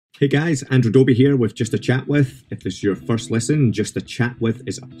Hey guys, Andrew Dobie here with Just a Chat With. If this is your first listen, Just a Chat With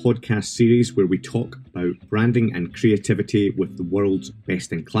is a podcast series where we talk about branding and creativity with the world's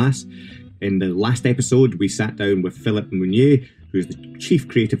best in class. In the last episode, we sat down with Philippe Mounier, who is the Chief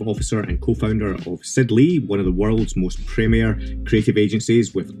Creative Officer and co-founder of Sid Lee, one of the world's most premier creative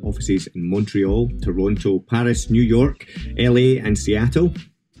agencies with offices in Montreal, Toronto, Paris, New York, LA and Seattle.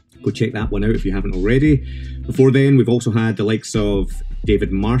 Go check that one out if you haven't already. Before then, we've also had the likes of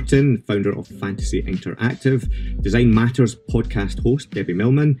David Martin, founder of Fantasy Interactive, Design Matters podcast host Debbie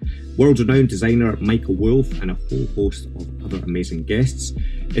Millman, world-renowned designer Michael Wolff, and a whole host of other amazing guests.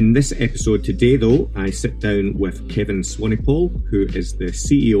 In this episode today, though, I sit down with Kevin Swanepoel, who is the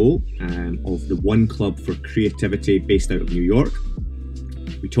CEO of the One Club for Creativity based out of New York.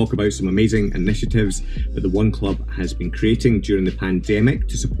 We talk about some amazing initiatives that the One Club has been creating during the pandemic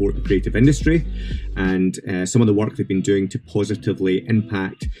to support the creative industry and some of the work they've been doing to positively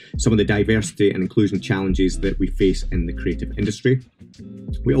impact some of the diversity and inclusion challenges that we face in the creative industry.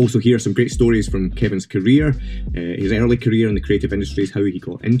 We also hear some great stories from Kevin's career, his early career in the creative industries, how he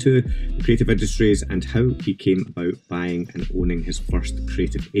got into the creative industries and how he came about buying and owning his first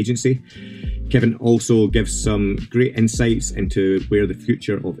creative agency. Kevin also gives some great insights into where the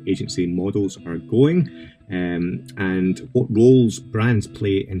future of agency models are going and what roles brands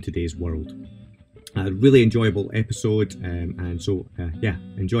play in today's world. A really enjoyable episode, and so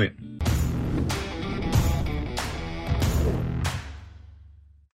enjoy it.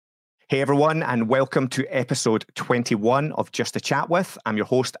 Hey everyone, and welcome to episode 21 of Just a Chat With. I'm your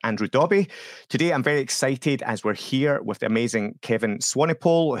host, Andrew Dobie. Today I'm very excited as we're here with the amazing Kevin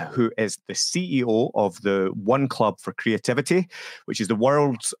Swanepoel, who is the CEO of the One Club for Creativity, which is the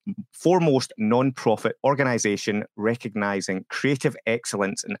world's foremost non-profit organisation recognising creative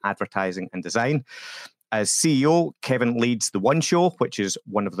excellence in advertising and design. As CEO, Kevin leads the One Show, which is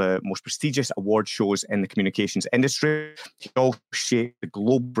one of the most prestigious award shows in the communications industry. He also shaped the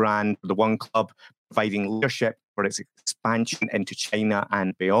global brand of the One Club, providing leadership for its expansion into China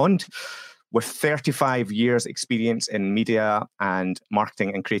and beyond. With 35 years experience in media and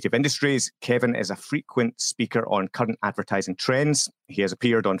marketing and creative industries, Kevin is a frequent speaker on current advertising trends. He has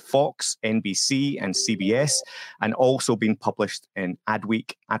appeared on Fox, NBC and CBS, and also been published in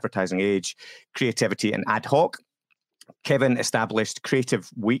Adweek, Advertising Age, Creativity and Ad Hoc. Kevin established Creative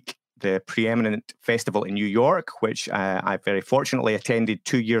Week, the preeminent festival in New York, which I very fortunately attended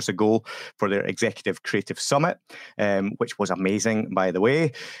 2 years ago for their Executive Creative Summit, which was amazing, by the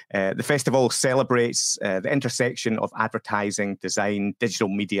way. The festival celebrates the intersection of advertising, design, digital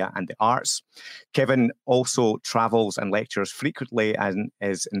media, and the arts. Kevin also travels and lectures frequently and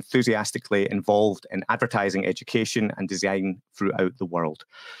is enthusiastically involved in advertising, education, and design throughout the world.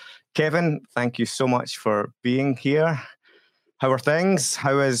 Kevin, thank you so much for being here. How are things?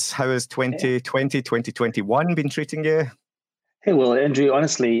 How has 2020, 2021 been treating you? Hey, well, Andrew,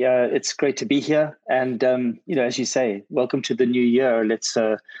 honestly, it's great to be here. And, as you say, welcome to the new year. Let's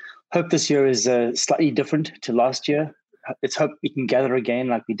hope this year is slightly different to last year. Let's hope we can gather again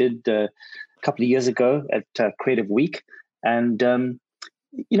like we did a couple of years ago at Creative Week. And,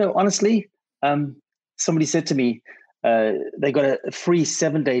 honestly, somebody said to me, they got a free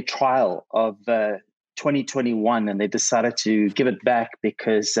 7-day trial of 2021 and they decided to give it back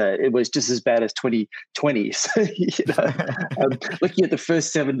because it was just as bad as 2020. So, looking at the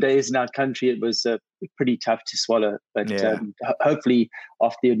first 7 days in our country, it was pretty tough to swallow. But hopefully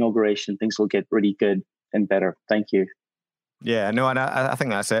after the inauguration, things will get really good and better. Thank you. Yeah, no, and I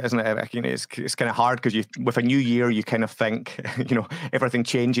think that's it, isn't it? It's kind of hard because with a new year, you kind of think, everything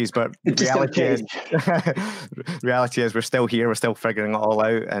changes, but reality is we're still here, we're still figuring it all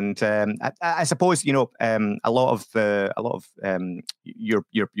out, and I suppose a lot of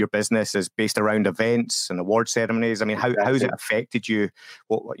your business is based around events and award ceremonies. I mean, how has it affected you?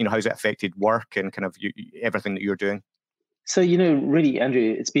 How's it affected work and kind of everything that you're doing? So, really,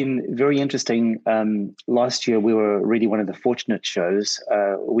 Andrew, it's been very interesting. Last year, we were really one of the fortunate shows.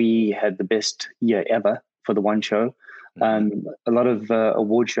 We had the best year ever for the One Show. A lot of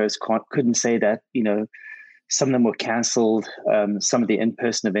award shows couldn't say that. Some of them were cancelled. Some of the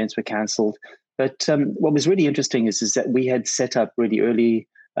in-person events were cancelled. But what was really interesting is that we had set up really early.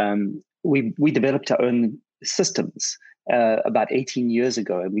 We developed our own systems about 18 years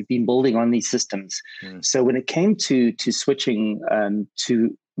ago, and we've been building on these systems. So when it came to switching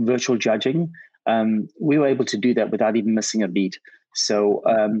to virtual judging, we were able to do that without even missing a beat. So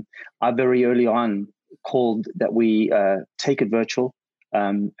I very early on called that we take it virtual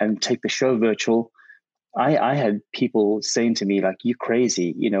and take the show virtual. I had people saying to me, like, "You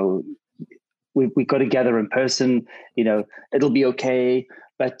crazy, we got to gather in person, it'll be okay."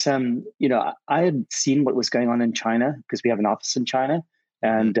 But I had seen what was going on in China because we have an office in China,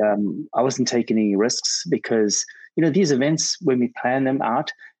 and I wasn't taking any risks because these events, when we plan them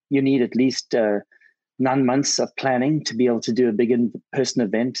out, you need at least 9 months of planning to be able to do a big in-person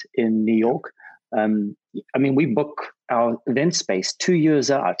event in New York. We book our event space 2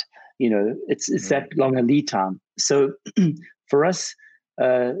 years out. It's that long a lead time. So for us,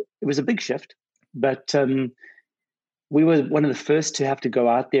 it was a big shift, but we were one of the first to have to go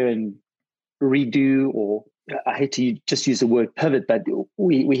out there and redo, or I hate to just use the word pivot, but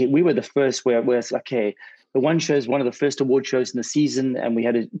we were the first where it's okay. The One Show is one of the first award shows in the season, and we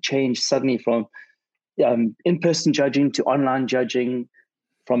had to change suddenly from in-person judging to online judging,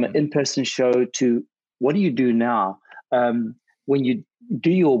 from an in-person show to what do you do now when you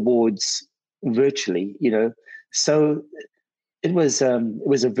do your awards virtually? So it was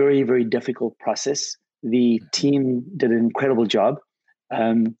a very, very difficult process. The team did an incredible job,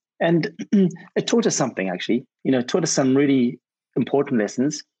 and it taught us something. Actually, it taught us some really important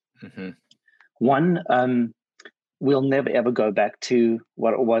lessons. One, we'll never ever go back to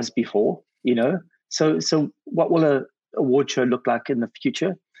what it was before. So what will a award show look like in the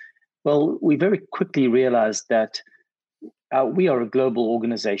future? Well, we very quickly realized that we are a global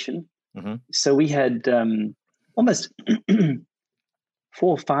organization. So we had almost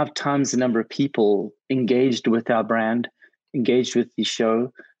 4 or 5 times the number of people engaged with our brand, engaged with the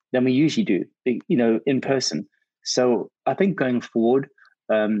show than we usually do, in person. So I think going forward,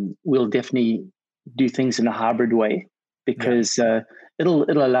 we'll definitely do things in a hybrid way because it'll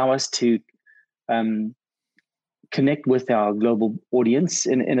allow us to connect with our global audience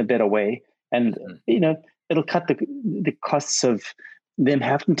in a better way. And, it'll cut the costs of them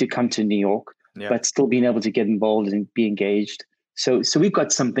having to come to New York, but still being able to get involved and be engaged. So we've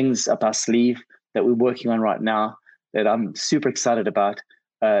got some things up our sleeve that we're working on right now that I'm super excited about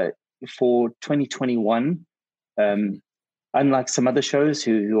for 2021. Unlike some other shows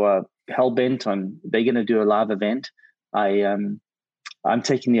who are hell-bent on they're going to do a live event, I'm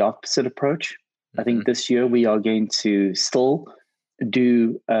taking the opposite approach. I think this year we are going to still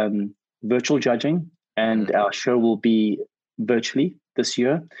do virtual judging, and our show will be virtually this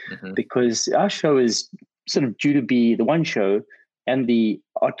year because our show is sort of due to be the One Show and the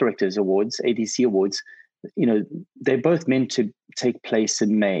Art Directors Awards, ADC Awards. They're both meant to take place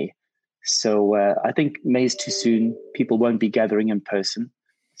in May. So I think May is too soon. People won't be gathering in person.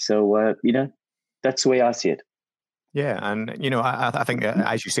 So, that's the way I see it. Yeah, and I think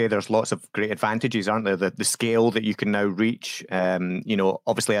as you say, there's lots of great advantages, aren't there? The scale that you can now reach.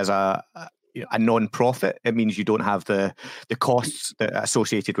 Obviously as a non-profit, it means you don't have the costs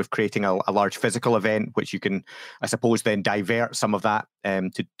associated with creating a large physical event, which you can, I suppose, then divert some of that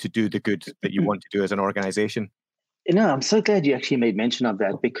to do the good that you want to do as an organization. I'm so glad you actually made mention of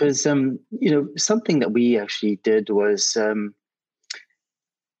that because something that we actually did was.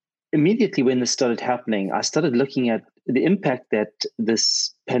 Immediately when this started happening, I started looking at the impact that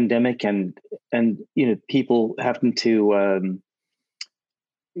this pandemic and people having to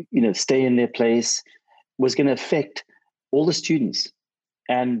stay in their place was going to affect all the students.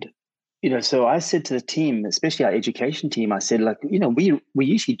 And so I said to the team, especially our education team, I said, we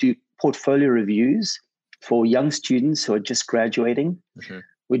usually do portfolio reviews for young students who are just graduating.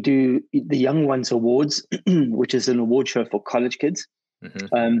 We do the Young Ones Awards, which is an award show for college kids.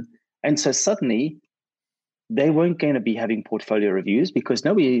 And so suddenly they weren't going to be having portfolio reviews because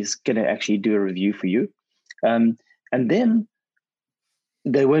nobody's going to actually do a review for you. And then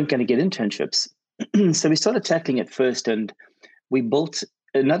they weren't going to get internships. So we started tackling it first and we built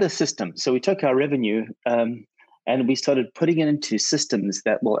another system. So we took our revenue and we started putting it into systems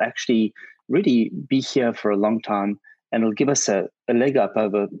that will actually really be here for a long time and it'll give us a leg up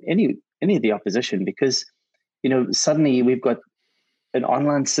over any of the opposition because, suddenly we've got an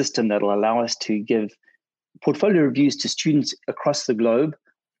online system that will allow us to give portfolio reviews to students across the globe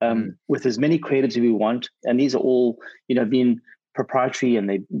with as many creatives as we want. And these are all, being proprietary and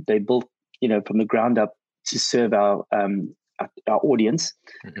they built, from the ground up to serve our audience.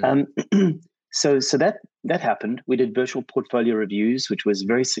 So that happened. We did virtual portfolio reviews, which was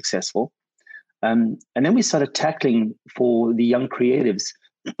very successful. And then we started tackling for the young creatives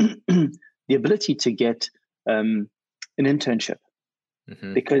the ability to get an internship.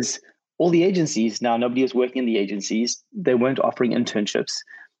 Because all the agencies, now nobody was working in the agencies, they weren't offering internships.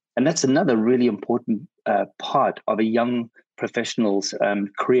 And that's another really important part of a young professional's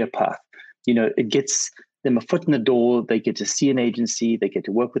career path. It gets them a foot in the door, they get to see an agency, they get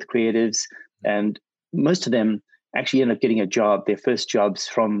to work with creatives, and most of them actually end up getting a job, their first jobs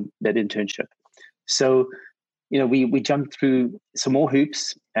from that internship. So, we jumped through some more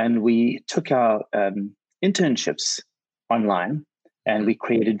hoops and we took our internships online, and we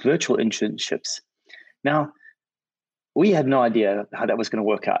created virtual internships. Now, we had no idea how that was going to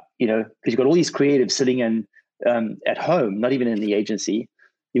work out, because you've got all these creatives sitting in at home, not even in the agency.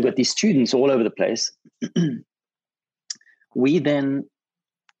 You've got these students all over the place. We then,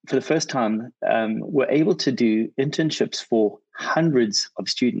 for the first time, were able to do internships for hundreds of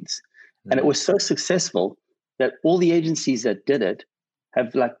students. And it was so successful that all the agencies that did it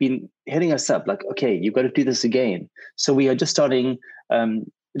have been hitting us up, okay, you've got to do this again. So we are just starting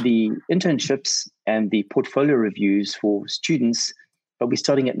the internships and the portfolio reviews for students, but we're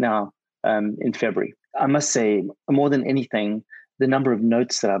starting it now in February. I must say, more than anything, the number of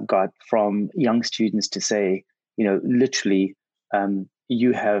notes that I've got from young students to say, literally,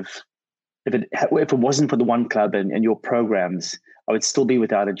 you have, if it wasn't for the One Club and your programs, I would still be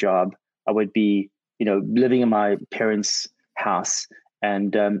without a job. I would be, living in my parents' house,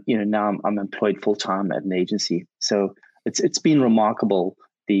 and now I'm employed full time at an agency. So it's been remarkable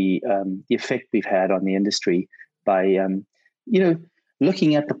the effect we've had on the industry by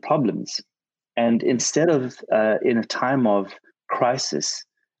looking at the problems, and instead of in a time of crisis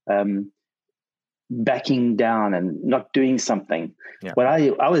backing down and not doing something. Yeah. What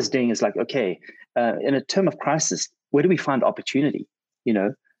I was doing is okay, in a term of crisis, where do we find opportunity?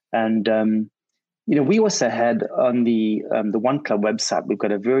 And we also had on the One Club website, we've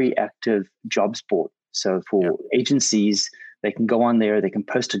got a very active jobs board. So for agencies, they can go on there, they can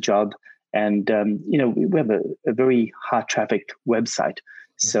post a job, and we have a very high traffic website.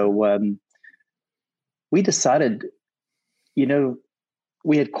 So we decided,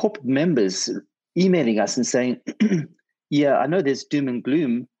 we had corporate members emailing us and saying, yeah, I know there's doom and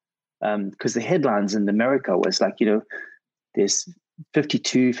gloom, because the headlines in America was there's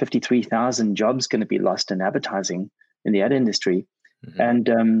 53,000 jobs going to be lost in advertising in the ad industry.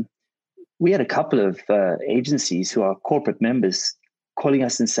 And we had a couple of agencies who are corporate members calling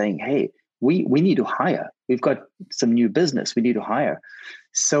us and saying, hey, we need to hire. We've got some new business. We need to hire.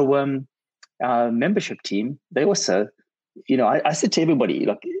 So our membership team, they also, I said to everybody,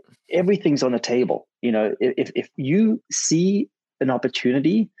 everything's on the table. If you see an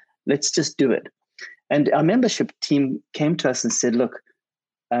opportunity, let's just do it. And our membership team came to us and said, look,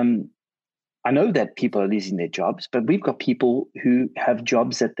 I know that people are losing their jobs, but we've got people who have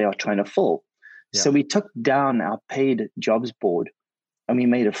jobs that they are trying to fill. Yeah. So we took down our paid jobs board, and we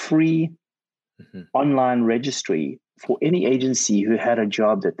made a free online registry for any agency who had a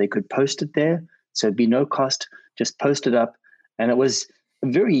job that they could post it there. So it'd be no cost, just post it up. And it was a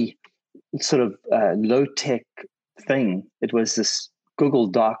very sort of low-tech thing. It was this Google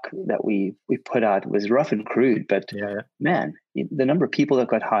Doc that we put out. It was rough and crude, but man, the number of people that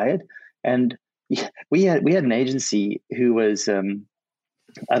got hired. And we had an agency who was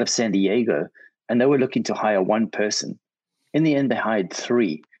out of San Diego, and they were looking to hire one person. In the end, they hired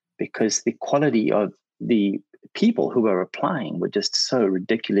three, because the quality of the people who were applying were just so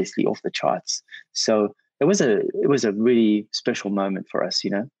ridiculously off the charts. So it was a really special moment for us,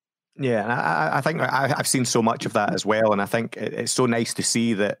 Yeah, and I think I've seen so much of that as well, and I think it's so nice to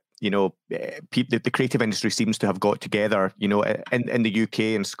see that the creative industry seems to have got together. In the UK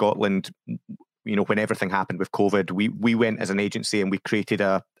and Scotland, when everything happened with COVID, we went as an agency and we created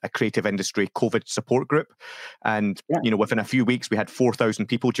a creative industry COVID support group, and within a few weeks we had 4,000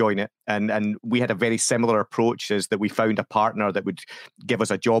 people join it, and we had a very similar approach, is that we found a partner that would give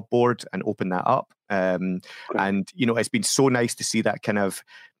us a job board and open that up, and it's been so nice to see that kind of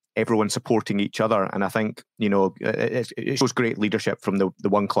everyone supporting each other. And I think, it shows great leadership from the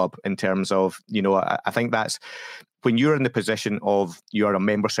One Club in terms of, I think that's when you're in the position of you're a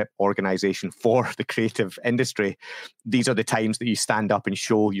membership organization for the creative industry, these are the times that you stand up and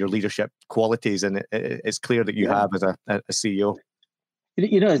show your leadership qualities. And it's clear that you have as a CEO.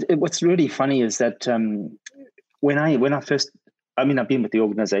 What's really funny is that when I first, I've been with the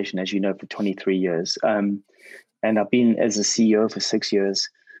organization, as you know, for 23 years. And I've been as a CEO for 6 years.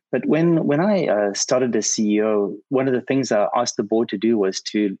 But when I started as CEO, one of the things I asked the board to do was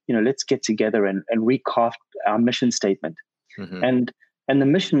to, let's get together and recraft our mission statement. And the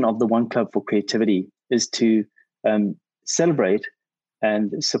mission of the One Club for Creativity is to celebrate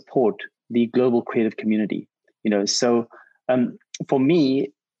and support the global creative community. So for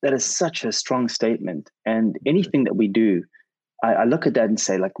me, that is such a strong statement. And anything that we do, I look at that and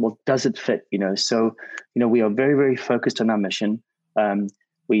say, well, does it fit? So we are very, very focused on our mission.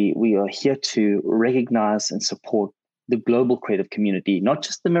 We are here to recognize and support the global creative community, not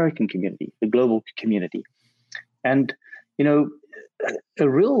just the American community, the global community. And, a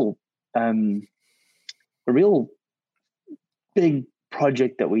real big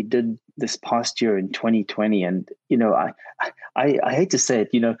project that we did this past year in 2020. And, I hate to say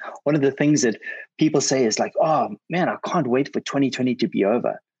it, one of the things that people say is like, oh man, I can't wait for 2020 to be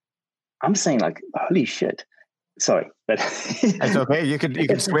over. I'm saying like, holy shit. Sorry, but it's okay. You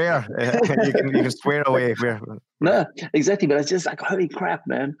can swear. you can swear away. No, exactly. But it's just like, holy crap,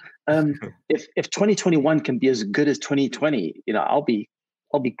 man. If 2021 can be as good as 2020, I'll be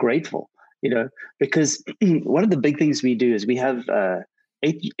grateful. Because one of the big things we do is we have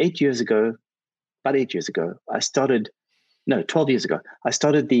 8 years ago, about 8 years ago, 12 years ago, I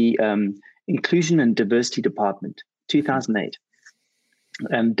started the Inclusion and Diversity Department, 2008.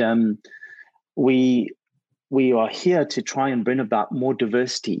 And we are here to try and bring about more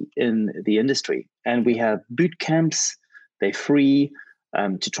diversity in the industry. And we have boot camps, they're free,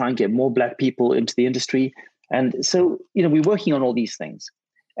 to try and get more Black people into the industry. And so, we're working on all these things.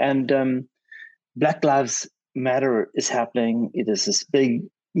 And Black Lives Matter is happening. It is this big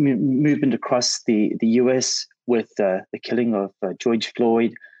movement across the US with the killing of George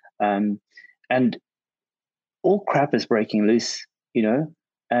Floyd. And all crap is breaking loose,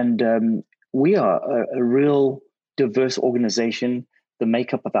 and we are a real diverse organization. The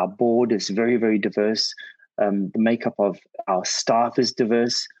makeup of our board is very, very diverse. The makeup of our staff is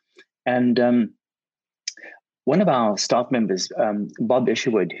diverse. And one of our staff members, Bob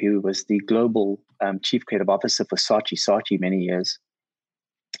Isherwood, who was the global chief creative officer for Saatchi many years,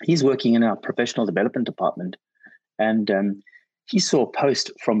 he's working in our professional development department. And he saw a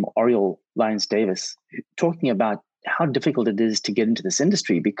post from Oriel Lyons Davis talking about how difficult it is to get into this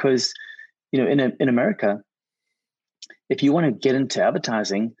industry because, in America, if you want to get into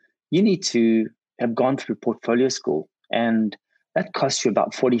advertising, you need to have gone through portfolio school, and that costs you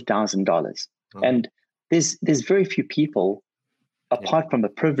about $40,000. Oh. And there's very few people, apart from a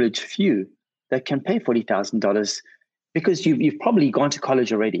privileged few, that can pay $40,000 because you've probably gone to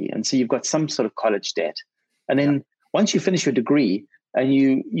college already, and so you've got some sort of college debt. And then once you finish your degree and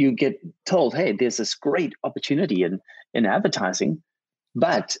you get told, hey, there's this great opportunity in advertising,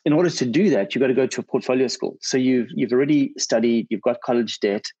 but in order to do that, you've got to go to a portfolio school. So you've already studied, you've got college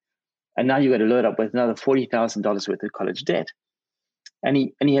debt, and now you've got to load up with another $40,000 worth of college debt. And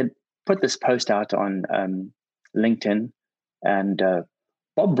he had put this post out on LinkedIn, and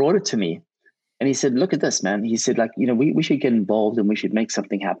Bob brought it to me, and he said, "Look at this, man." He said, "Like, we should get involved and we should make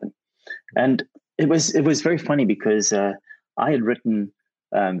something happen." And it was very funny because I had written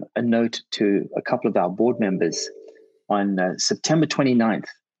a note to a couple of our board members on September 29th,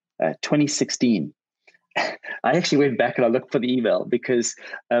 2016. I actually went back and I looked for the email because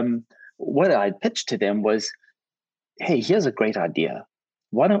what I pitched to them was, hey, here's a great idea.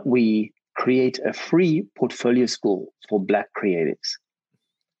 Why don't we create a free portfolio school for Black creatives?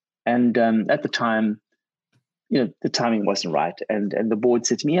 And at the time, the timing wasn't right. And the board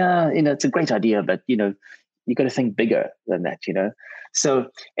said to me, it's a great idea, but, you got to think bigger than that, So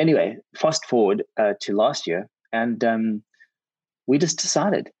anyway, fast forward to last year, and we just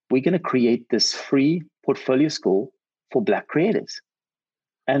decided we're going to create this free portfolio school for Black creatives.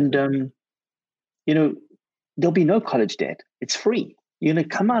 And, there'll be no college debt. It's free. You're going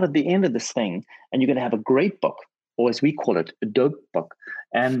to come out at the end of this thing and you're going to have a great book, or as we call it, a dope book.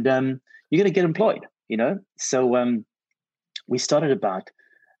 And you're going to get employed, So we started about,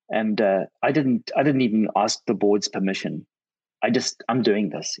 and I didn't even ask the board's permission. I'm doing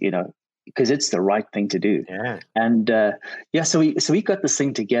this, because it's the right thing to do. Yeah. And so we got this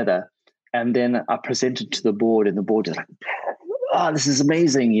thing together, and then I presented to the board, and the board was like, "Oh, this is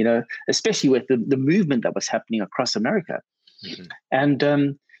amazing," especially with the movement that was happening across America. Mm-hmm.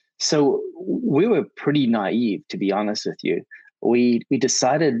 And so we were pretty naive, to be honest with you. We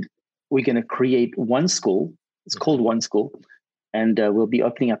decided we're going to create one school. It's called One School. And we'll be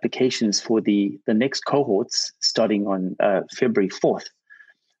opening applications for the next cohorts starting on February 4th.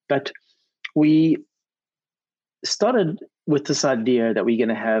 But we started with this idea that we're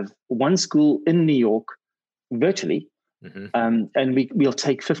going to have one school in New York virtually. Mm-hmm. And we'll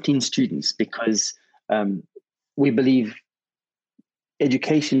take 15 students because we believe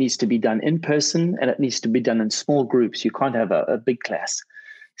education needs to be done in person, and it needs to be done in small groups. You can't have a big class.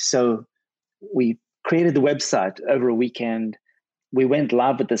 So we created the website over a weekend. We went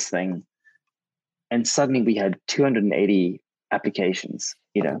live with this thing, and suddenly we had 280 applications,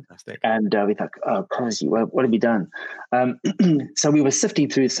 Fantastic. And we thought, oh, crazy, what have we done? So we were sifting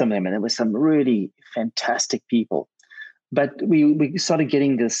through some of them, and there were some really fantastic people. But we started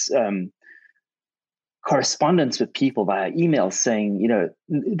getting this correspondence with people via email saying,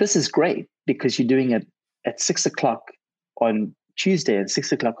 this is great because you're doing it at 6:00 on Tuesday and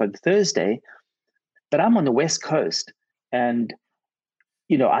 6:00 on Thursday, but I'm on the West Coast, and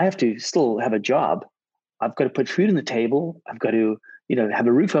I have to still have a job. I've got to put food on the table. I've got to, have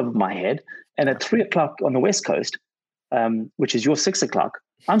a roof over my head. And at 3:00 on the West Coast, which is your 6:00,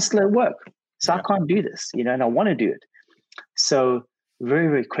 I'm still at work. So I can't do this, and I want to do it. So very,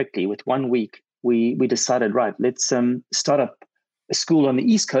 very quickly, with 1 week, we decided, right, let's start up a school on the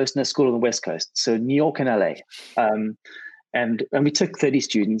East Coast and a school on the West Coast. So New York and LA. And we took 30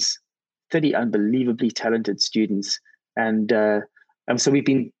 students, 30 unbelievably talented students. And so we've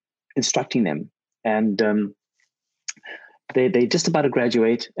been instructing them. And they just about to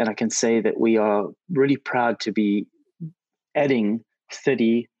graduate. And I can say that we are really proud to be adding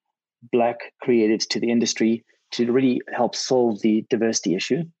 30 Black creatives to the industry to really help solve the diversity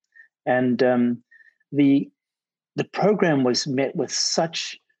issue. And the program was met with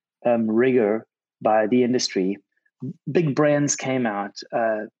such rigor by the industry. Big brands came out,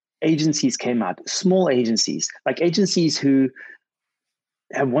 agencies came out, small agencies, like agencies who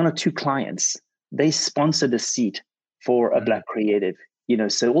have 1 or 2 clients. They sponsored a seat for a Black creative.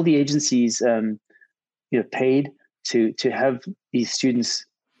 So all the agencies paid to have these students'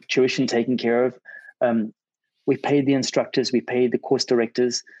 tuition taken care of. We paid the instructors, we paid the course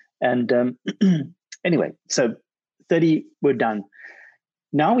directors. And anyway, so 30 were done.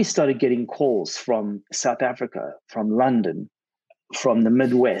 Now we started getting calls from South Africa, from London, from the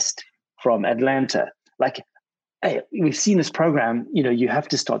Midwest, from Atlanta. Like, hey, we've seen this program, you have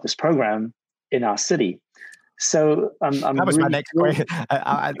to start this program in our city. So that was really my next question.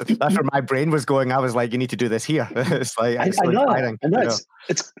 That's where my brain was going. I was like, you need to do this here. It's like, I know.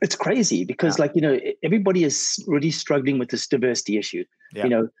 It's crazy because everybody is really struggling with this diversity issue.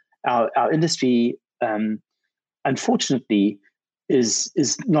 Yeah. Our industry, unfortunately,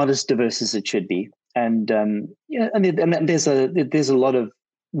 is not as diverse as it should be. And and there's a lot of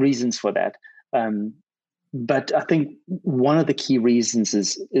reasons for that. But I think one of the key reasons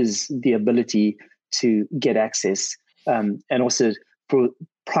is the ability to get access, and also for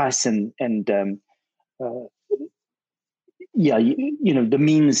price and the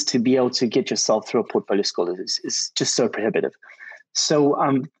means to be able to get yourself through a portfolio school is just so prohibitive. So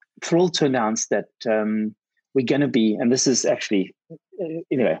I'm thrilled to announce that we're going to be, and this is actually,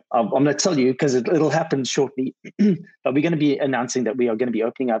 anyway, I'm going to tell you because it'll happen shortly, but we're going to be announcing that we are going to be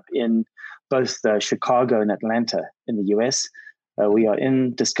opening up in both Chicago and Atlanta in the US. We are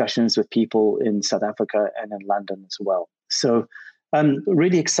in discussions with people in South Africa and in London as well. So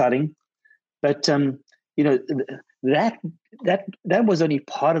really exciting. But, that was only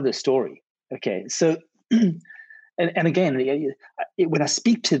part of the story. Okay. So, and again, when I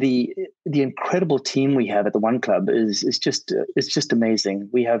speak to the incredible team we have at the One Club it's just amazing.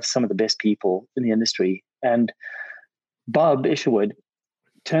 We have some of the best people in the industry. And Bob Isherwood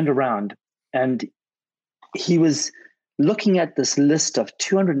turned around and he was looking at this list of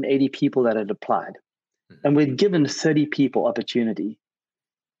 280 people that had applied, and we'd given 30 people opportunity.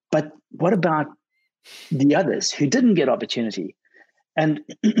 But what about the others who didn't get opportunity? And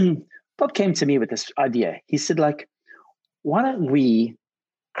Bob came to me with this idea. He said, why don't we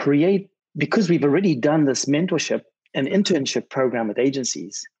create, because we've already done this mentorship and internship program with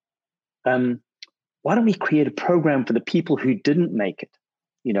agencies, why don't we create a program for the people who didn't make it?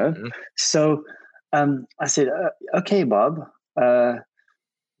 Mm-hmm. So I said, okay, Bob, all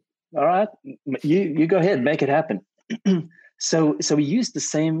right, you go ahead, make it happen. So we used the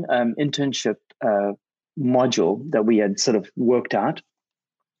same internship module that we had sort of worked out.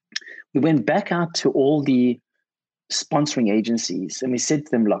 We went back out to all the sponsoring agencies and we said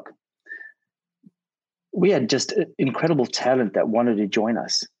to them, look, we had just incredible talent that wanted to join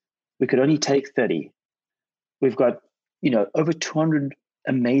us. We could only take 30. We've got, over 200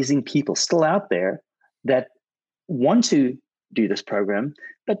 amazing people still out there that want to do this program,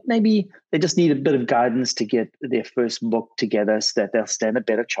 but maybe they just need a bit of guidance to get their first book together so that they'll stand a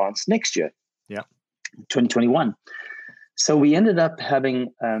better chance next year. Yeah. 2021. So we ended up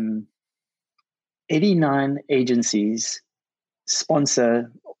having 89 agencies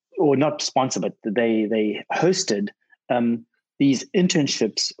sponsor, or not sponsor, but they hosted these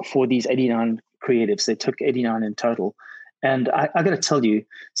internships for these 89 creatives. They took 89 in total. And I got to tell you,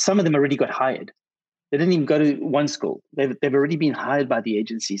 some of them already got hired. They didn't even go to one school. They've already been hired by the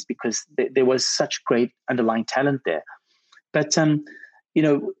agencies because there was such great underlying talent there. But,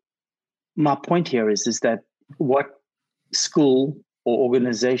 my point here is that what school or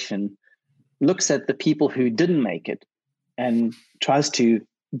organization looks at the people who didn't make it and tries to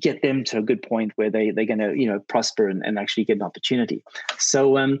get them to a good point where they're going to, prosper and actually get an opportunity.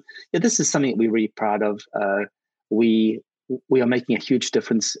 So this is something that we're really proud of. We are making a huge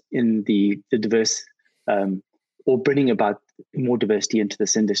difference in the diverse, or bringing about more diversity into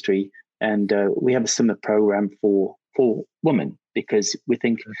this industry. And we have a similar program for women, because we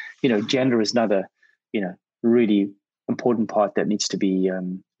think, gender is another, really important part that needs to be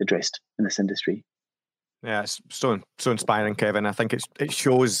addressed in this industry. Yeah, it's so inspiring, Kevin. I think it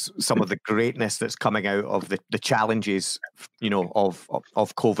shows some of the greatness that's coming out of the challenges, of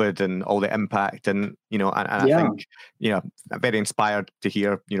COVID and all the impact, and I think I'm very inspired to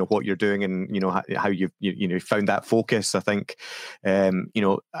hear what you're doing, and how you found that focus. I think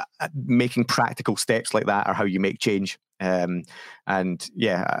making practical steps like that are how you make change. I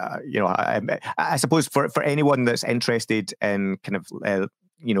suppose for anyone that's interested in kind of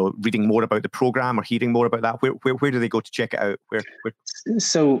reading more about the program or hearing more about that, where do they go to check it out? Where?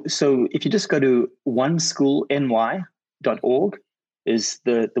 So if you just go to oneschoolny.org is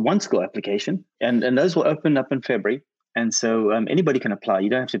the One School application, and those will open up in February. And so anybody can apply. You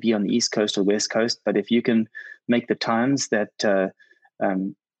don't have to be on the East Coast or West Coast, but if you can make the times that the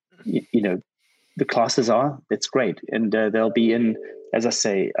classes are, it's great. And they'll be in, as I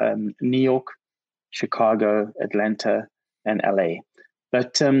say, New York, Chicago, Atlanta, and LA.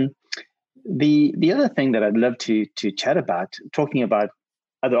 But the other thing that I'd love to chat about, talking about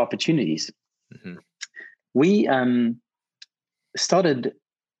other opportunities, we started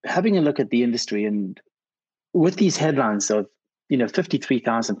having a look at the industry, and with these headlines of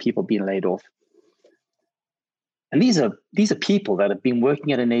 53,000 people being laid off, and these are people that have been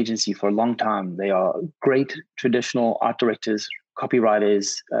working at an agency for a long time. They are great traditional art directors,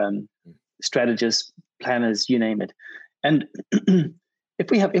 copywriters, strategists, planners, you name it, and If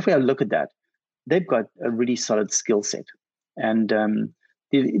we have a look at that, they've got a really solid skill set. And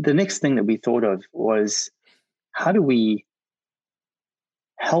the next thing that we thought of was, how do we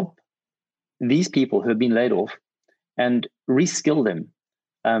help these people who have been laid off and reskill them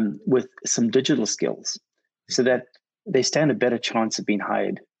with some digital skills, so that they stand a better chance of being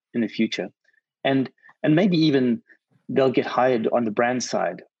hired in the future, and maybe even they'll get hired on the brand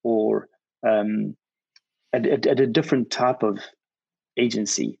side, or at a different type of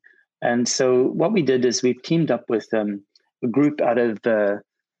agency. And so what we did is we've teamed up with a group out of the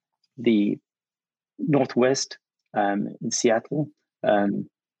Northwest in Seattle, and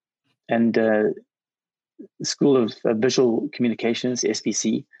the School of Visual Communications,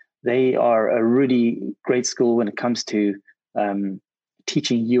 SVC. They are a really great school when it comes to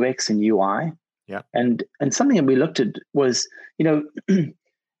teaching UX and UI. Yeah. And something that we looked at was,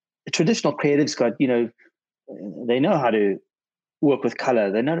 traditional creatives got, they know how to work with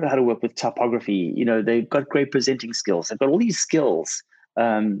color. They know how to work with typography. They've got great presenting skills. They've got all these skills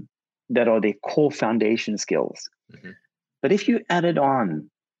that are their core foundation skills. But if you added on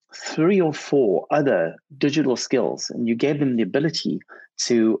 3 or 4 other digital skills, and you gave them the ability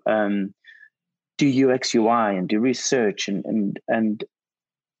to do UX, UI, and do research and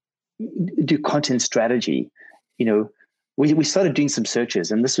do content strategy, we started doing some searches,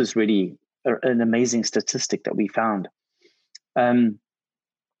 and this was really an amazing statistic that we found.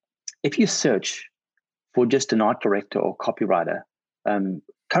 If you search for just an art director or copywriter,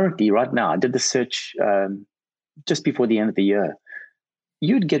 currently, right now, I did the search just before the end of the year,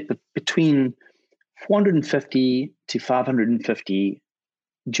 you'd get between 450 to 550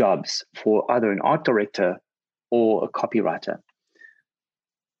 jobs for either an art director or a copywriter.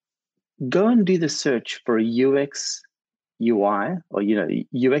 Go and do the search for a UX, UI, or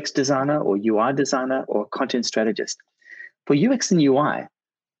UX designer or UI designer or content strategist. For UX and UI,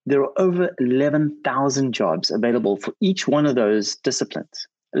 there are over 11,000 jobs available for each one of those disciplines.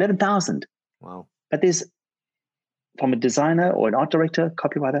 11,000. Wow. But there's, from a designer or an art director,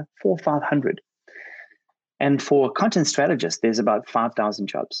 copywriter, 400 or 500. And for a content strategist, there's about 5,000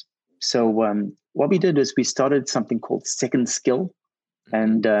 jobs. So what we did is we started something called Second Skill.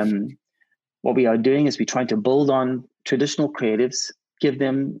 And what we are doing is we're trying to build on traditional creatives, give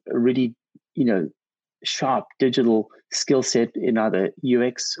them a really, sharp digital skill set in either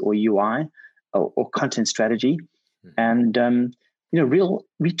UX or UI or content strategy, and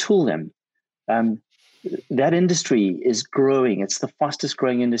retool them. That industry is growing. It's the fastest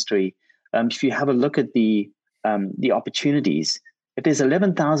growing industry. If you have a look at the opportunities, if there's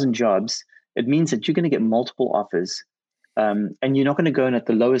 11,000 jobs, it means that you're going to get multiple offers, and you're not going to go in at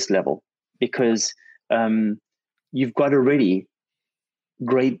the lowest level, because you've got already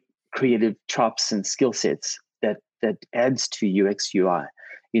great creative chops and skill sets that adds to UX UI.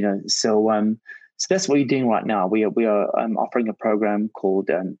 So that's what we're doing right now. We are offering a program called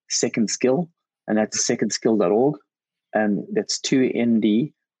Second Skill, and that's secondskill.org, and that's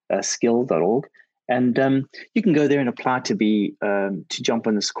 2nd skill.org. And you can go there and apply to jump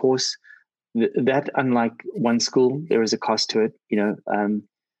on this course. that, unlike one school, there is a cost to it.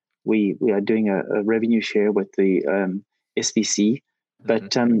 We are doing a revenue share with the SVC,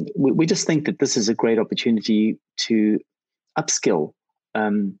 but we just think that this is a great opportunity to upskill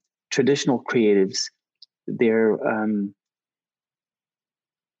traditional creatives.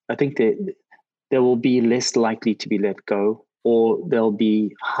 I think that they will be less likely to be let go, or they'll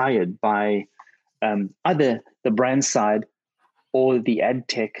be hired by either the brand side or the ad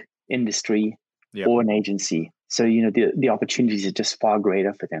tech industry, or an agency. So the opportunities are just far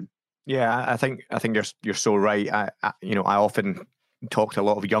greater for them. Yeah, I think you're so right. I often talk to a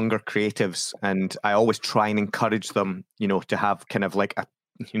lot of younger creatives, and I always try and encourage them, to have kind of like a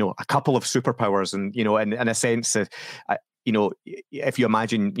couple of superpowers, and in a sense, if you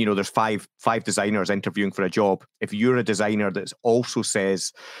imagine, there's five designers interviewing for a job. If you're a designer that also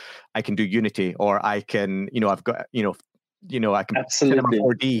says, I can do Unity, or I can, I've got, I can Cinema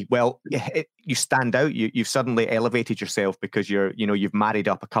 4D. Well, you stand out. You've suddenly elevated yourself because you've married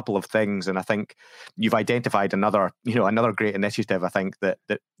up a couple of things, and I think you've identified another great initiative. I think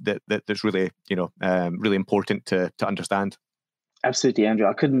that's really really important to understand. Absolutely, Andrew.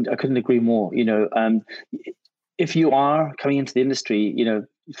 I couldn't agree more. If you are coming into the industry,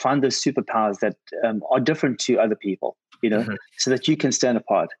 find those superpowers that are different to other people. So that you can stand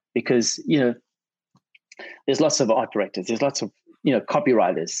apart, because there's lots of art directors, there's lots of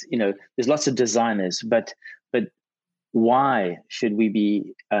copywriters, there's lots of designers, but why should we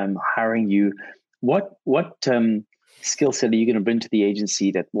be hiring you? What skill set are you going to bring to the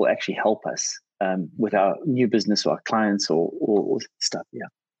agency that will actually help us with our new business or our clients or stuff?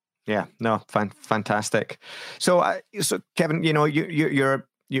 Yeah, no, fantastic. So Kevin,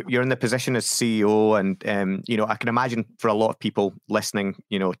 you're in the position as CEO, and I can imagine for a lot of people listening,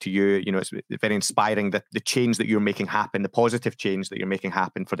 to you, it's very inspiring that the change that you're making happen, the positive change that you're making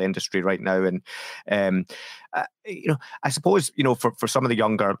happen for the industry right now. And I suppose for some of the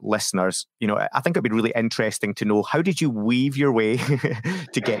younger listeners, I think it'd be really interesting to know, how did you weave your way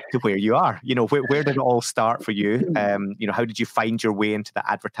to get to where you are? Where did it all start for you? How did you find your way into the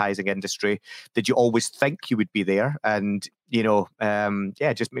advertising industry? Did you always think you would be there? And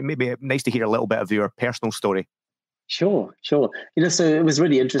just maybe nice to hear a little bit of your personal story. Sure. So it was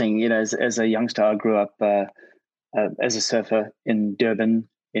really interesting. As a youngster, I grew up as a surfer in Durban,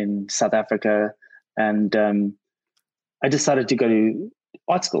 in South Africa, and I decided to go to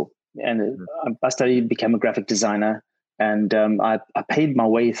art school, and I studied, became a graphic designer, and I paid my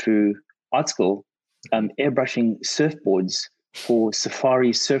way through art school, airbrushing surfboards for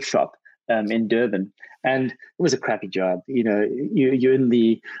Safari Surf Shop in Durban. And it was a crappy job. You're in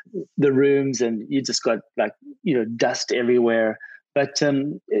the rooms, and you just got dust everywhere. But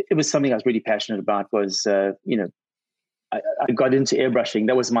it was something I was really passionate about. Was I got into airbrushing.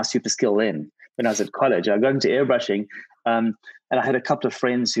 That was my super skill then. When I was at college, I got into airbrushing, and I had a couple of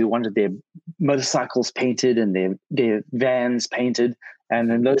friends who wanted their motorcycles painted and their vans painted. And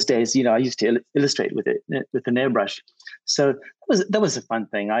in those days, I used to illustrate with an airbrush. So that was a fun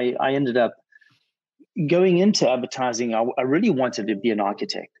thing. I ended up going into advertising. I really wanted to be an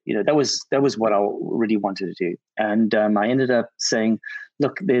architect. That was what I really wanted to do. And I ended up saying,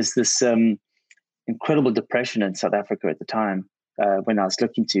 look, there's this incredible depression in South Africa at the time when I was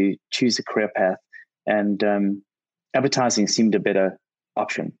looking to choose a career path, and advertising seemed a better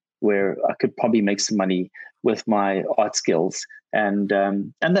option, where I could probably make some money with my art skills, and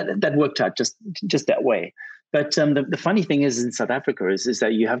that worked out just that way. But the funny thing is, in South Africa is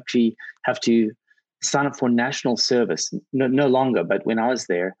that you actually have to sign up for national service. No longer, but when I was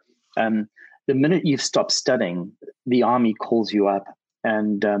there, the minute you've stopped studying, the army calls you up.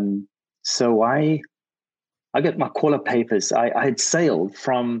 And so I got my call up papers. I had sailed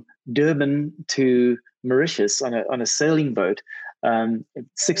from Durban to Mauritius on a sailing boat,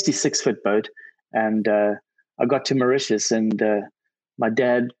 66-foot boat, and I got to Mauritius, and my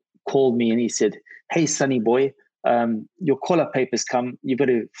dad called me and he said, "Hey, sonny boy, your call up papers come. You've got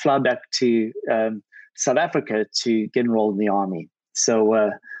to fly back to South Africa to get enrolled in the army."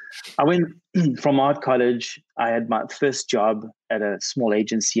 So I went from art college. I had my first job at a small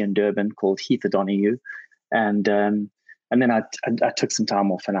agency in Durban called Heath O'Donoghue, and then I took some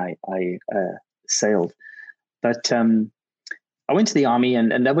time off and I sailed. But I went to the army,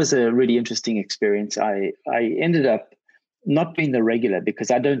 and that was a really interesting experience. I ended up not being the regular, because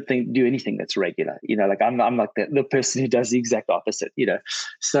I don't do anything that's regular. I'm like the person who does the exact opposite.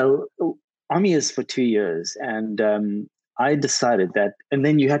 So army is for 2 years, and I decided that, and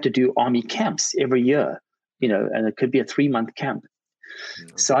then you had to do army camps every year, and it could be a 3-month camp.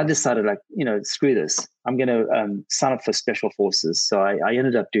 So I decided, like, screw this. I'm going to sign up for Special Forces. So I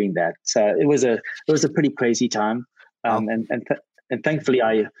ended up doing that. So it was a pretty crazy time, and thankfully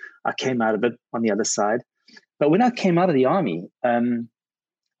I came out of it on the other side. But when I came out of the army,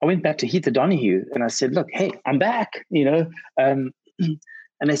 I went back to Heath O'Donoghue and I said, look, hey, I'm back,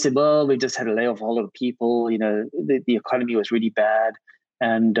 and they said, well, we just had to lay off a whole lot of people, the economy was really bad.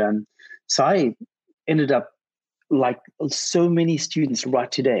 And so I ended up, like so many students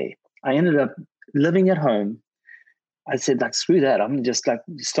right today, I ended up living at home. I said, like, screw that. I'm going to just like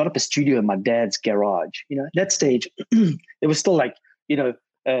start up a studio in my dad's garage. At that stage, it was still like,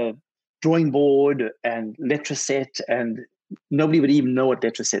 drawing board and Letraset, and nobody would even know what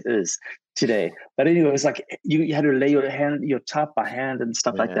Letraset is today. But anyway, it was like you had to lay your type by hand and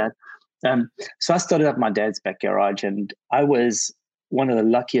stuff like that. So I started up my dad's back garage, and I was one of the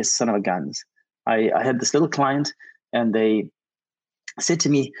luckiest son of a guns. I had this little client, and they said to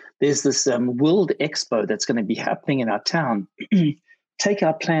me, there's this World Expo that's going to be happening in our town. Take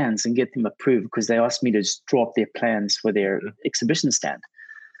our plans and get them approved, because they asked me to just draw up their plans for their exhibition stand.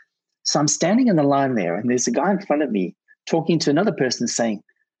 So I'm standing in the line there, and there's a guy in front of me talking to another person saying,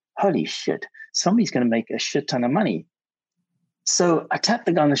 holy shit, somebody's going to make a shit ton of money. So I tapped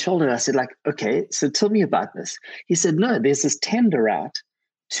the guy on the shoulder. I said, like, okay, so tell me about this. He said, no, there's this tender out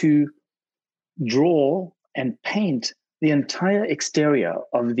to draw and paint the entire exterior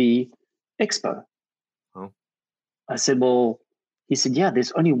of the expo. Oh. I said, well, he said, yeah,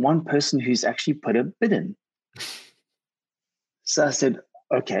 there's only one person who's actually put a bid in. So I said,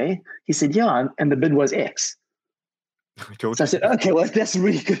 okay. He said, yeah, and the bid was X. So I said, okay, well, that's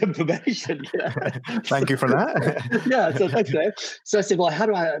really good information. Thank you for that. Yeah, so thanks, Dave. So I said, well, how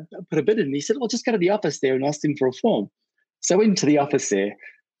do I put a bid in? And he said, well, just go to the office there and ask him for a form. So I went to the office there,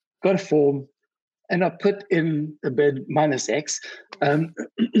 got a form, and I put in the bid minus X. And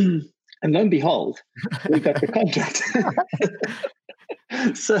lo and behold, we got the contract.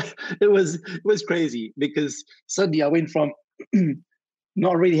 So it was crazy, because suddenly I went from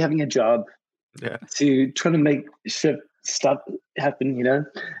not really having a job to trying to make stuff happen,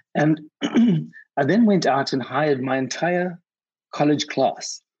 And I then went out and hired my entire college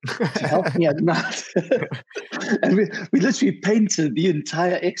class to help me at night. And we literally painted the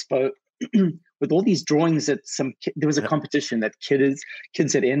entire expo with all these drawings that there was a competition that kids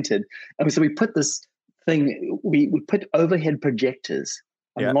had entered. And so we put this thing, we put overhead projectors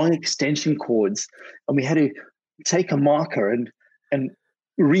on long extension cords, and we had to take a marker and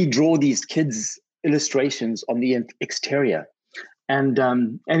redraw these kids' illustrations on the exterior. And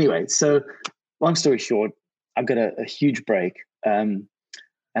anyway, so long story short, I got a huge break, and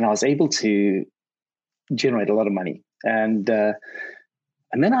I was able to generate a lot of money. And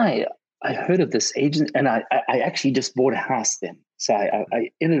then I heard of this agent, and I actually just bought a house then. So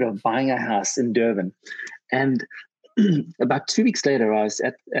I ended up buying a house in Durban. And about 2 weeks later, I was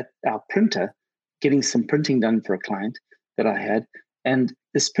at our printer getting some printing done for a client that I had. And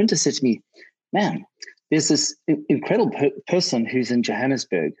this printer said to me, man, there's this incredible person who's in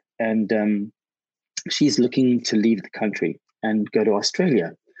Johannesburg, and she's looking to leave the country and go to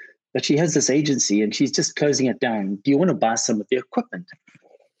Australia. But she has this agency and she's just closing it down. Do you want to buy some of the equipment?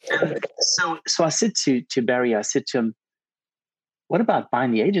 So I said to Barry, I said to him, what about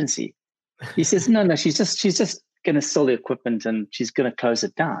buying the agency? He says, no, she's just going to sell the equipment and she's going to close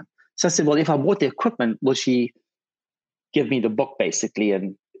it down. So I said, well, if I bought the equipment, will she give me the book basically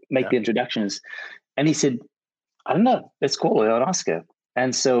and make the introductions? And he said, I don't know, let's call her and ask her.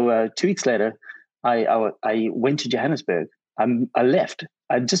 And so 2 weeks later, I went to Johannesburg. I left.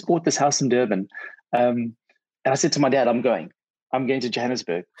 I just bought this house in Durban. And I said to my dad, I'm going to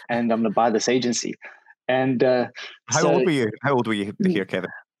Johannesburg and I'm going to buy this agency. And How old were you? How old were you here, Kevin?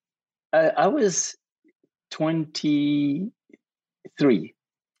 I was 23. 23,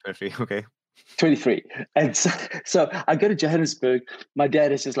 okay. 23. And so I go to Johannesburg. My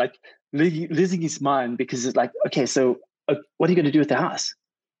dad is just like losing his mind, because it's like, okay, so what are you going to do with the house?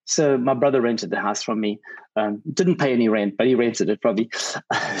 So my brother rented the house from me. Didn't pay any rent, but he rented it probably.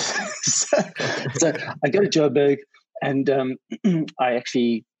 so I go to Joburg, and I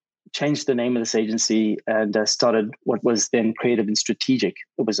actually changed the name of this agency and started what was then Creative and Strategic.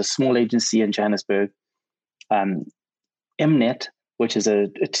 It was a small agency in Johannesburg. Mnet, which is a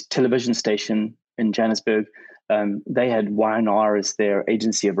television station in Johannesburg, they had Y&R as their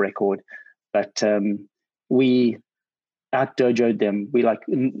agency of record, but we out-dojoed them. We like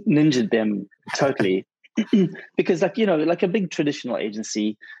ninja'd them totally, because like a big traditional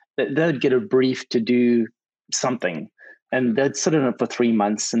agency, they'd get a brief to do something, and they'd sit in it for 3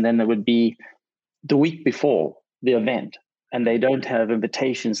 months, and then it would be the week before the event. and they don't have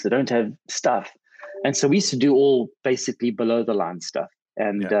invitations, they don't have stuff. And so we used to do all basically below the line stuff.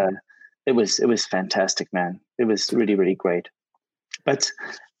 And it was fantastic, man. It was really, really great. But,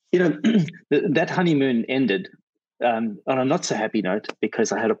 that honeymoon ended on a not so happy note,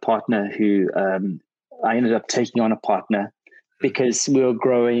 because I had a partner who I ended up taking on a partner because we were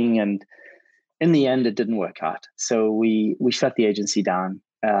growing, and in the end, it didn't work out. So we shut the agency down.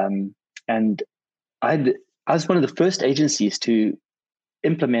 And I was one of the first agencies to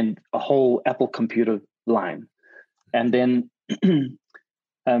implement a whole Apple computer line. And then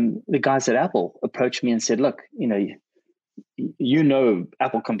the guys at Apple approached me and said, look,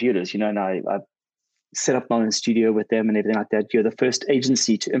 Apple computers, and I set up my own studio with them and everything like that. You're the first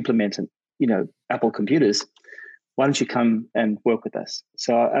agency to implement, Apple computers. Why don't you come and work with us?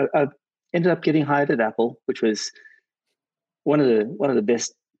 So I ended up getting hired at Apple, which was one of the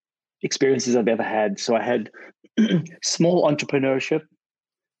best experiences I've ever had. So I had small entrepreneurship,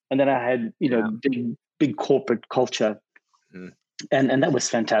 and then I had big corporate culture, and that was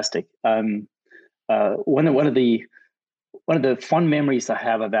fantastic. One of the fond memories I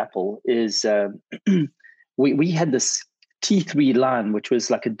have of Apple is we had this T3 line, which was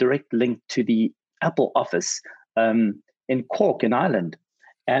like a direct link to the Apple office in Cork in Ireland,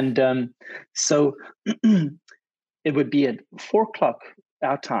 and so it would be at 4:00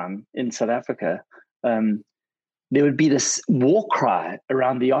 our time in South Africa. There would be this war cry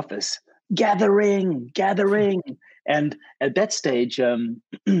around the office, gathering. And at that stage,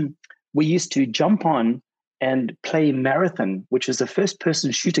 we used to jump on and play Marathon, which is a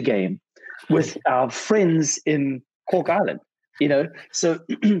first-person shooter game with our friends in Cork Island, So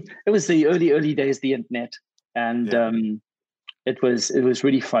it was the early days of the internet, and it was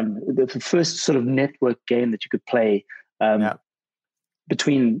really fun. The first sort of network game that you could play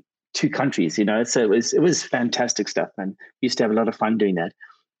between two countries, So it was fantastic stuff, and we used to have a lot of fun doing that.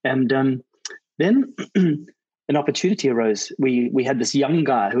 And then an opportunity arose. We had this young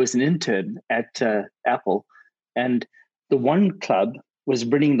guy who was an intern at Apple, and the One Club was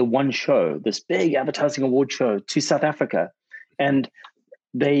bringing the One Show, this big advertising award show, to South Africa, and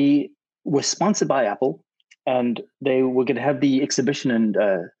they were sponsored by Apple, and they were going to have the exhibition in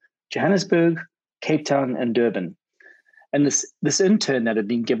Johannesburg, Cape Town, and Durban. And this intern that had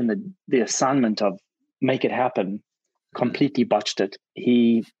been given the assignment of make it happen completely botched it.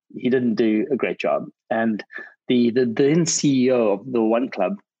 He didn't do a great job, and the then CEO of the One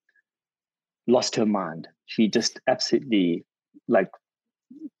Club lost her mind. She just absolutely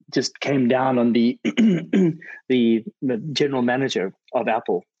just came down on the the general manager of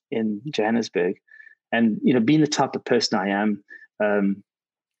Apple in Johannesburg, and being the type of person I am,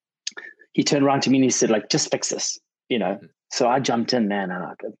 he turned around to me and he said, just fix this. So I jumped in, man, and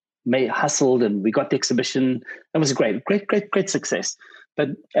I hustled, and we got the exhibition. It was great success. But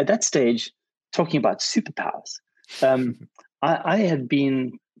at that stage, talking about superpowers, I had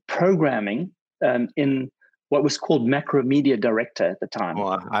been programming in what was called Macromedia Director at the time.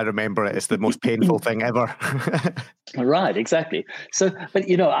 Oh, I remember it. It's the most painful thing ever. Right, exactly. So, but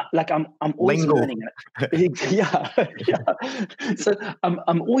I'm always Lingo. learning. Yeah. So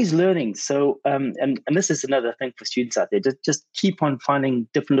I'm always learning. So and this is another thing for students out there. Just keep on finding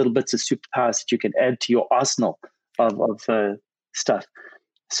different little bits of superpowers that you can add to your arsenal of stuff.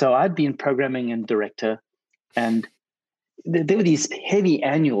 So I'd been programming and director, and there were these heavy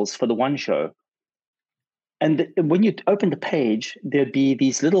annuals for the One Show. And when you open the page, there'd be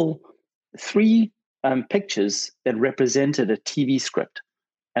these little 3 pictures that represented a TV script,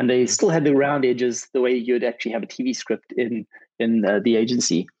 and they still had the round edges the way you'd actually have a TV script in the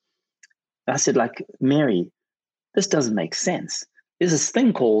agency. And I said, Mary, this doesn't make sense. There's this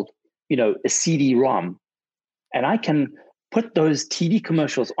thing called, a CD-ROM, and I can put those TV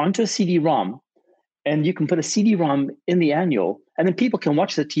commercials onto a CD-ROM, and you can put a CD-ROM in the annual, and then people can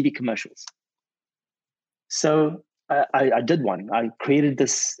watch the TV commercials. So I did one. I created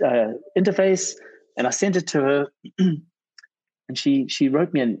this interface, and I sent it to her, and she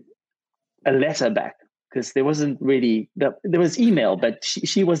wrote me a letter back, because there wasn't really there was email, but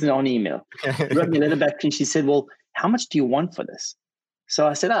she wasn't on email. She wrote me a letter back, and she said, "Well, how much do you want for this?" So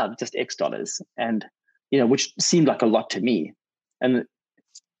I said, just X dollars, and which seemed like a lot to me, and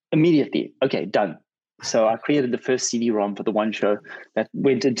immediately, okay, done. So I created the first CD-ROM for the One Show that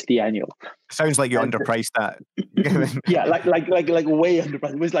went into the annual. Sounds like you underpriced that. Yeah, like way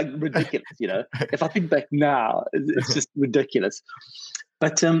underpriced. It was ridiculous, If I think back now, it's just ridiculous.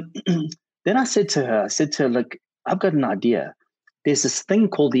 But then I said to her, look, I've got an idea. There's this thing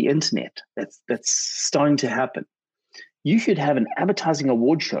called the internet that's starting to happen. You should have an advertising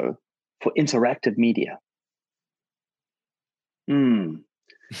award show for interactive media. Mm.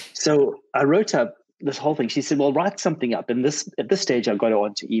 So I wrote up this whole thing. She said, well, write something up. And at this stage, I got her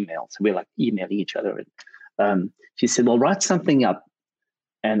onto email. So we're like emailing each other. And she said, well, write something up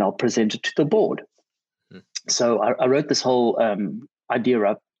and I'll present it to the board. So I wrote this whole idea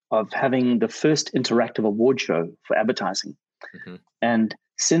up of having the first interactive award show for advertising and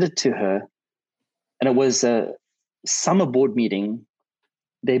sent it to her. And it was a summer board meeting.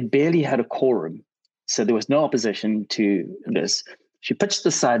 They barely had a quorum. So there was no opposition to this. She pitched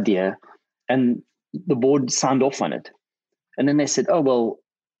this idea and the board signed off on it. And then they said, oh, well,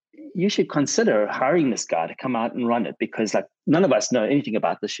 you should consider hiring this guy to come out and run it because like none of us know anything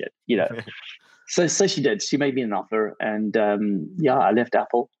about this shit, you know. So she did. She made me an offer, and I left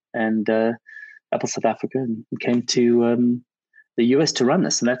Apple and Apple South Africa and came to the US to run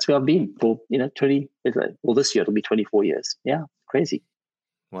this, and that's where I've been for 20. Well, this year it'll be 24 years. Yeah, crazy.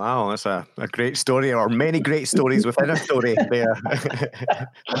 Wow, that's a great story, or many great stories within a story there.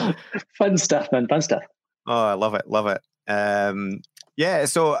 Fun stuff, man. Fun stuff. Oh, I love it. Yeah,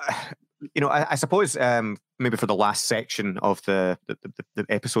 so I suppose maybe for the last section of the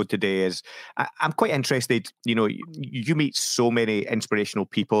episode today is I'm quite interested. You meet so many inspirational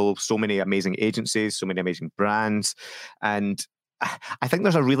people, so many amazing agencies, so many amazing brands, and I think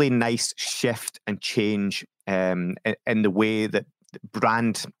there's a really nice shift and change in the way that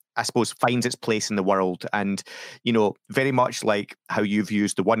brand, I suppose, finds its place in the world. And very much like how you've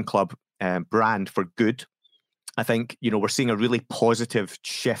used the One Club brand for good. I think we're seeing a really positive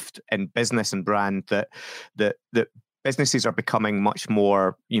shift in business and brand that businesses are becoming much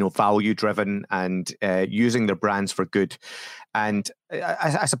more value driven and using their brands for good. And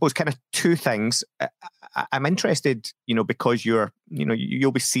I suppose kind of two things. I'm interested, because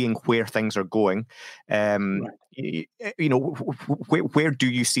you'll be seeing where things are going. Where do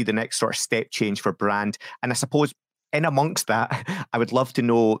you see the next sort of step change for brand? And I suppose, in amongst that, I would love to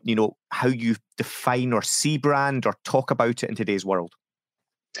know, how you define or see brand or talk about it in today's world.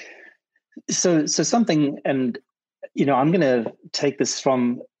 So something, and I'm going to take this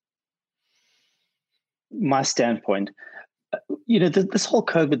from my standpoint. This whole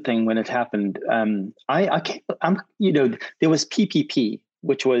COVID thing when it happened, there was PPP,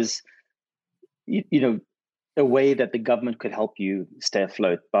 which was, a way that the government could help you stay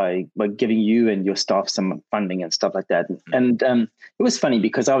afloat by giving you and your staff some funding and stuff like that. And it was funny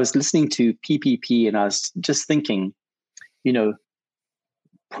because I was listening to PPP and I was just thinking,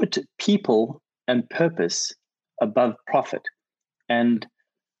 put people and purpose above profit. And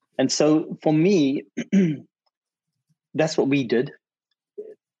so for me, that's what we did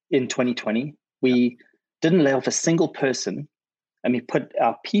in 2020. We didn't lay off a single person, and we put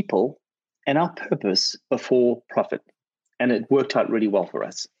our people and our purpose before profit. And it worked out really well for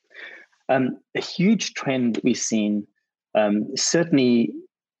us. A huge trend we've seen, certainly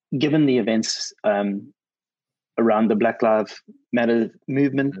given the events around the Black Lives Matter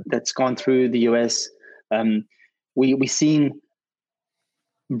movement that's gone through the US, we've seen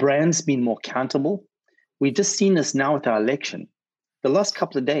brands being more accountable. We've just seen this now with our election. The last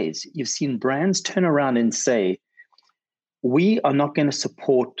couple of days, you've seen brands turn around and say, we are not going to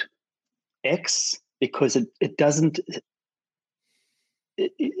support X because it doesn't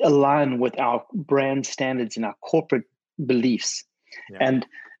align with our brand standards and our corporate beliefs. Yeah.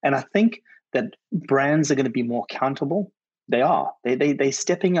 And I think that brands are going to be more accountable. They are. They're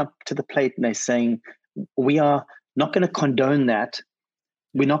stepping up to the plate and they're saying, we are not going to condone that.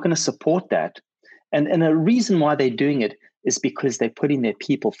 We're not going to support that. And the reason why they're doing it is because they're putting their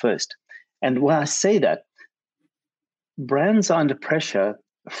people first. And when I say that, brands are under pressure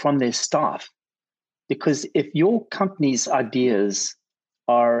from their staff, because if your company's ideas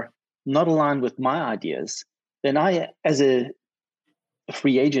are not aligned with my ideas, then I, as a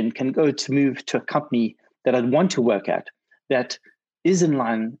free agent, can go to move to a company that I'd want to work at that is in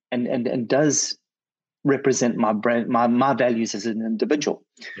line and does represent my brand, my values as an individual.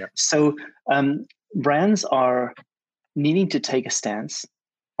 Yeah. So brands are needing to take a stance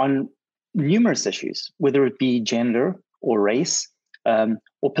on numerous issues, whether it be gender or race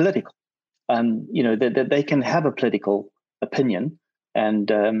or political. That they can have a political opinion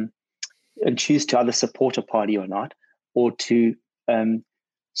and choose to either support a party or not, or to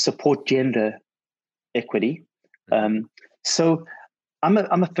support gender equity. So I'm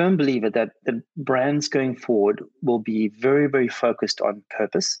a firm believer that the brands going forward will be very, very focused on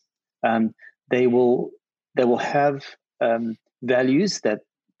purpose. They will have values that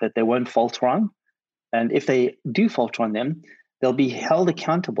they won't falter on, and if they do falter on them, they'll be held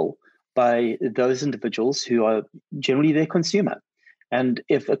accountable by those individuals who are generally their consumer. And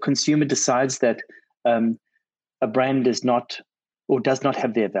if a consumer decides that a brand is not or does not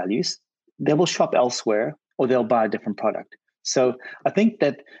have their values, they will shop elsewhere or they'll buy a different product. So I think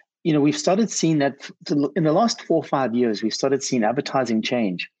that, we've started seeing that in the last 4 or 5 years, we've started seeing advertising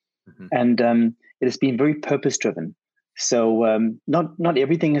change. Mm-hmm. And it has been very purpose driven. So not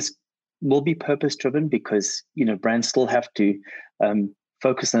everything will be purpose driven, because brands still have to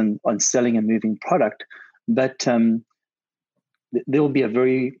focus on selling and moving product, but there will be a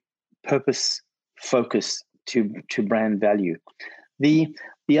very purpose focus to brand value. The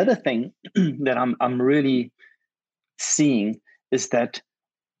other thing that I'm really seeing is that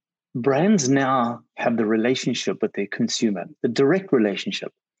brands now have the relationship with their consumer, the direct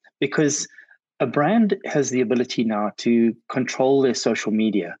relationship, because a brand has the ability now to control their social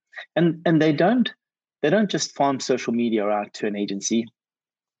media, and they don't just farm social media out to an agency.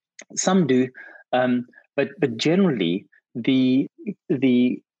 Some do, but generally the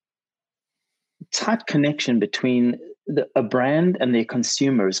tight connection between a brand and their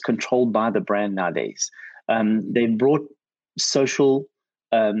consumer is controlled by the brand nowadays. They brought social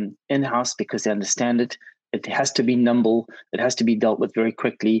in-house because they understand it. It has to be nimble. It has to be dealt with very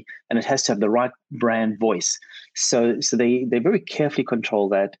quickly, and it has to have the right brand voice. So they very carefully control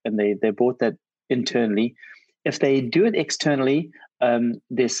that, and they brought that internally. If they do it externally,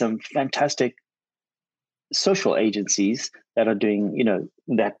 there's some fantastic social agencies that are doing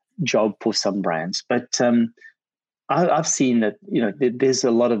that job for some brands. But I've seen that there's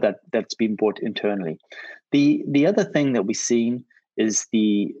a lot of that's been brought internally. The other thing that we're seeing is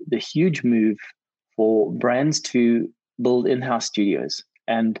the huge move for brands to build in-house studios.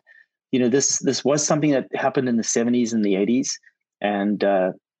 And this was something that happened in the 70s and the 80s, and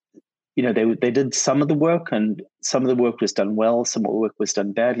they did some of the work, and some of the work was done well, some of the work was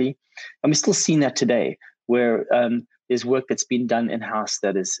done badly, and we're still seeing that today, where there's work that's been done in-house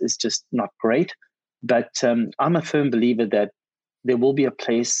that is just not great. But I'm a firm believer that there will be a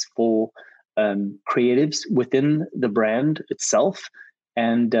place for creatives within the brand itself.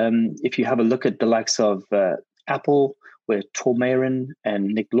 And if you have a look at the likes of Apple, where Tor Mayron and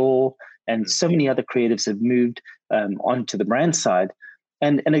Nick Law and so many other creatives have moved onto the brand side,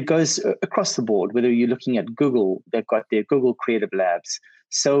 and it goes across the board. Whether you're looking at Google, they've got their Google Creative Labs.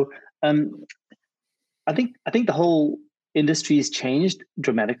 So I think the whole industry has changed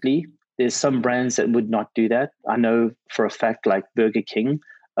dramatically. There's some brands that would not do that. I know for a fact, like Burger King,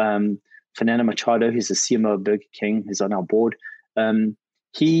 Fernando Machado, who's the CMO of Burger King, who's on our board.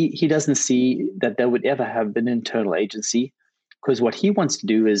 He doesn't see that they would ever have an internal agency, because what he wants to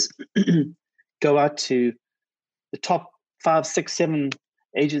do is go out to the top 5, 6, 7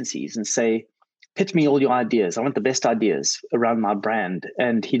 agencies and say, pitch me all your ideas. I want the best ideas around my brand.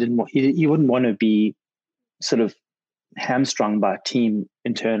 And he wouldn't want to be sort of hamstrung by a team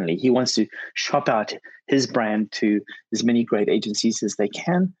internally. He wants to shop out his brand to as many great agencies as they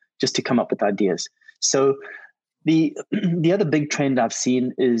can, just to come up with ideas. So the other big trend I've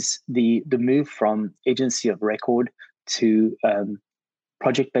seen is the move from agency of record to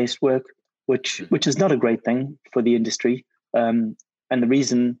project-based work, which is not a great thing for the industry. And the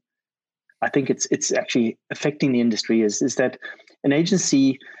reason I think it's actually affecting the industry is that an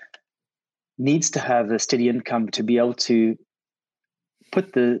agency needs to have a steady income to be able to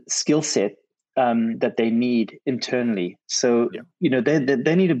put the skill set that they need internally. So,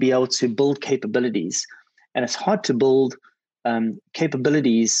 they need to be able to build capabilities. And it's hard to build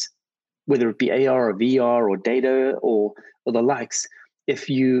capabilities, whether it be AR or VR or data or the likes, if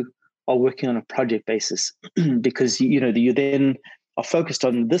you are working on a project basis, because you then are focused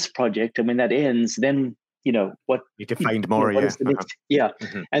on this project, and when that ends, then what you need to find more. And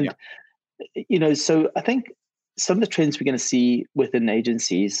so I think some of the trends we're going to see within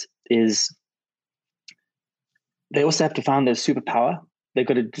agencies is they also have to find their superpower. They've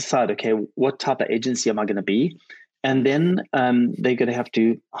got to decide, okay, what type of agency am I going to be? And then they're going to have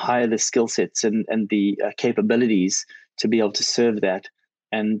to hire the skill sets and the capabilities to be able to serve that.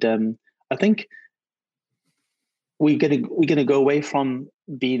 And I think we're going to go away from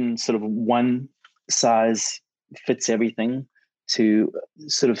being sort of one size fits everything to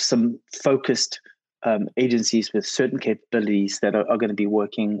sort of some focused agencies with certain capabilities that are going to be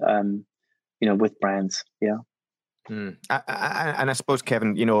working, with brands. Yeah. And I suppose,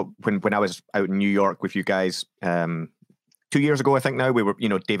 Kevin, when I was out in New York with you guys 2 years ago, I think now, we were,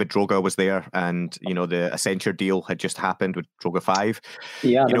 David Droga was there, and the Accenture deal had just happened with Droga 5.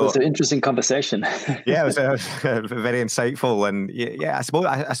 Yeah, that was an interesting conversation. Yeah, it was very insightful, and I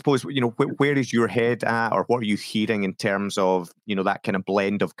suppose where is your head at, or what are you hearing in terms of that kind of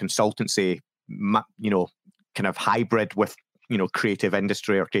blend of consultancy, kind of hybrid with creative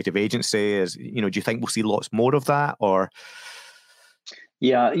industry or creative agency? Do you think we'll see lots more of that, or?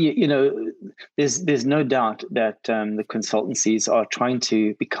 Yeah, there's no doubt that the consultancies are trying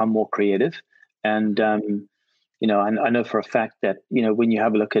to become more creative, and I know for a fact that when you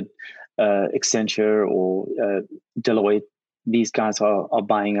have a look at Accenture or Deloitte, these guys are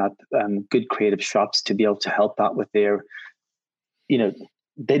buying up good creative shops to be able to help out with their,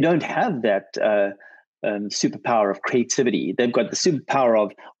 they don't have that superpower of creativity. They've got the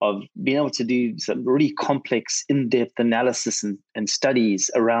superpower of being able to do some really complex, in-depth analysis and studies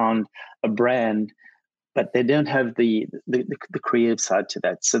around a brand, but they don't have the creative side to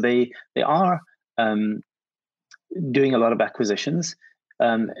that. So they are doing a lot of acquisitions.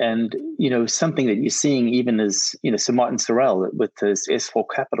 And something that you're seeing even is Sir Martin Sorrell with his S4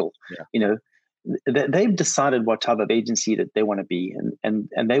 Capital. Yeah. They've decided what type of agency that they want to be, and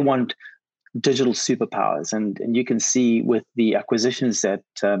they want digital superpowers. And you can see with the acquisitions that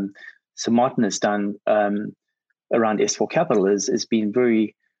Sir Martin has done around S4 Capital is being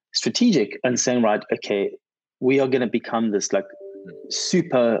very strategic and saying, right, okay, we are going to become this like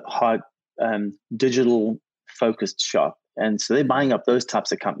super hard digital focused shop. And so they're buying up those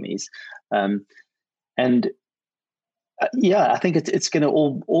types of companies. I think it's going to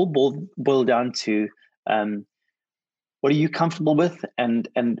all boil down to what are you comfortable with, and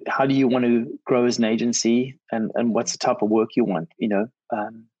how do you want to grow as an agency, and what's the type of work you want,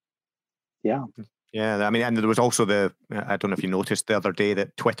 Yeah, I mean, and there was also I don't know if you noticed the other day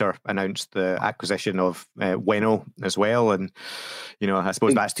that Twitter announced the acquisition of Weno as well. And, I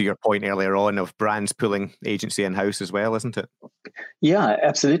suppose that's to your point earlier on of brands pulling agency in-house as well, isn't it? Yeah,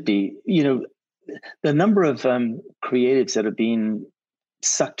 absolutely. The number of creatives that have been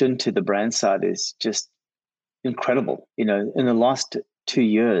sucked into the brand side is just incredible. In the last 2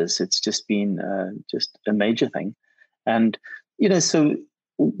 years, it's just been just a major thing. And, so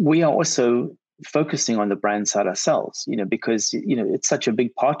we are also focusing on the brand side ourselves, because, it's such a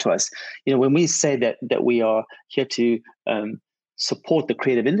big part to us. When we say that we are here to support the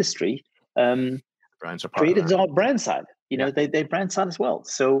creative industry, brands are creatives are brand side, they brand side as well.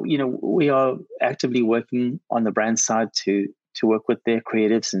 So, we are actively working on the brand side to work with their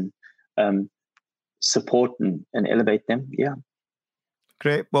creatives and support and elevate them. Yeah.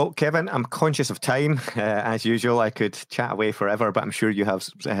 Great. Well, Kevin, I'm conscious of time. As usual, I could chat away forever, but I'm sure you have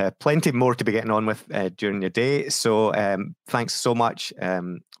plenty more to be getting on with during your day. So thanks so much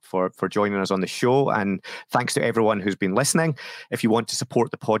for joining us on the show. And thanks to everyone who's been listening. If you want to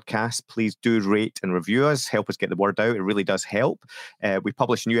support the podcast, please do rate and review us. Help us get the word out. It really does help. We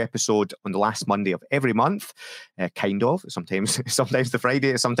publish a new episode on the last Monday of every month, kind of. Sometimes the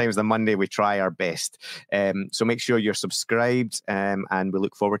Friday, sometimes the Monday. We try our best. So make sure you're subscribed, and we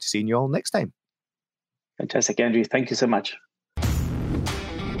look forward to seeing you all next time. Fantastic, Andrew. Thank you so much.